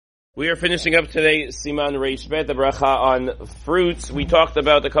We are finishing up today Siman Reish Bet, the bracha on fruits. We talked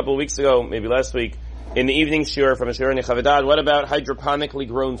about a couple of weeks ago, maybe last week, in the evening shiur from Shir Nechavedad. What about hydroponically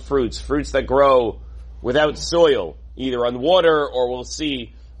grown fruits? Fruits that grow without soil, either on water or we'll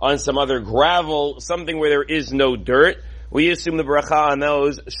see on some other gravel, something where there is no dirt. We assume the bracha on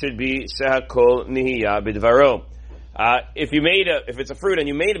those should be Shehakol Nihiyah Bidvaro. If it's a fruit and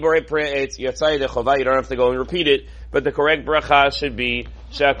you made a borei priya etz yatzai dechovah, you don't have to go and repeat it, but the correct bracha should be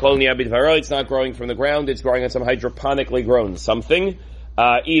she'akol niyah bidvaro. It's not growing from the ground, it's growing on some hydroponically grown something,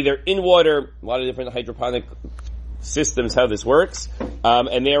 either in water, a lot of different hydroponic systems how this works,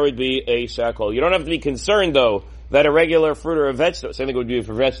 and there would be a she'akol. You don't have to be concerned though that a regular fruit or a vegetable, same thing would be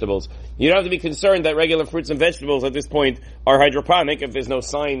for vegetables, you don't have to be concerned that regular fruits and vegetables at this point are hydroponic if there's no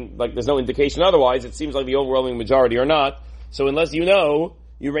sign, like there's no indication otherwise. It seems like the overwhelming majority are not. So unless you know,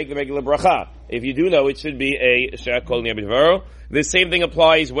 you make the regular bracha. If you do know, it should be a she'akol niyah bidvaro. The same thing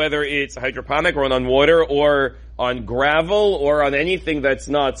applies whether it's hydroponic or on water or on gravel or on anything that's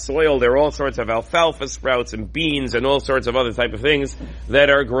not soil. There are all sorts of alfalfa sprouts and beans and all sorts of other type of things that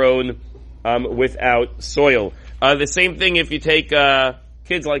are grown without soil. The same thing if you take,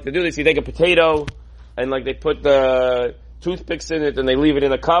 kids like to do this, you take a potato and like they put the toothpicks in it and they leave it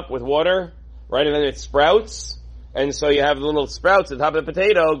in a cup with water, right? And then it sprouts. And so you have the little sprouts at the top of the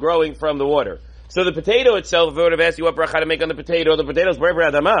potato growing from the water. So the potato itself, if I would have asked you what bracha to make on the potato's borei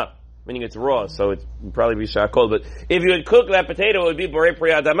priya adama, meaning it's raw, so it would probably be she'akol. But if you would cook that potato, it would be borei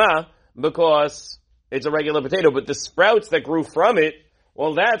priya adama because it's a regular potato. But the sprouts that grew from it,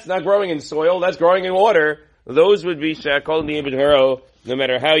 well, that's not growing in soil, that's growing in water. Those would be she'akol niyah bidvaro, no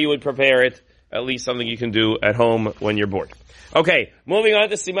matter how you would prepare it, at least something you can do at home when you're bored. Okay, moving on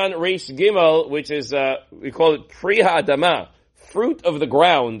to Siman Reish Gimel, which is, we call it Pri Ha'adama, fruit of the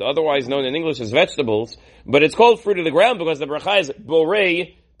ground, otherwise known in English as vegetables, but it's called fruit of the ground because the bracha is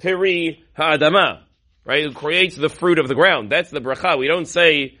Borei Piri Ha'adama, right? It creates the fruit of the ground. That's the bracha. We don't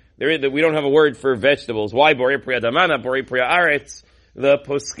say, we don't have a word for vegetables. Why Borei Pri Ha'adama, not Borei Pri Ha'aretz? The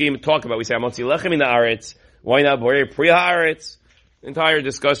poskim talk about, we say, Amotzi Lechem in the Aretz. Why not Borei Pri Ha'aretz? Entire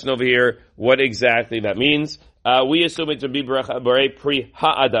discussion over here, what exactly that means. We assume it to be Borei Pri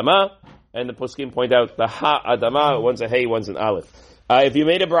Ha'adama, and the poskim point out the Ha'adama, one's a Hey, one's an Aleph. If you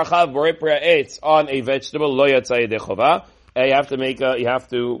made a bracha of Borei Priya Etz on a vegetable, Lo Yatzai Dechovah, you have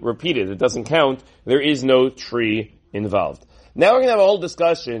to repeat it. It doesn't count. There is no tree involved. Now we're going to have a whole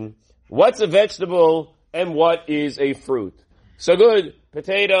discussion. What's a vegetable and what is a fruit? So good.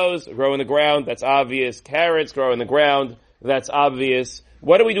 Potatoes grow in the ground. That's obvious. Carrots grow in the ground. That's obvious.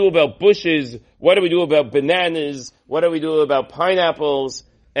 What do we do about bushes? What do we do about bananas? What do we do about pineapples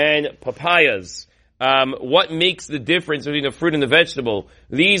and papayas? What makes the difference between the fruit and the vegetable?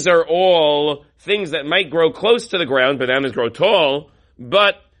 These are all things that might grow close to the ground. Bananas grow tall,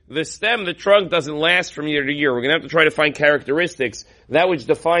 but the stem, the trunk doesn't last from year to year. We're going to have to try to find characteristics. That which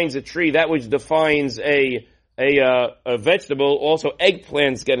defines a tree, that which defines a vegetable. Also,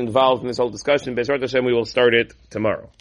 eggplants get involved in this whole discussion. B'ezrat Hashem, we will start it tomorrow.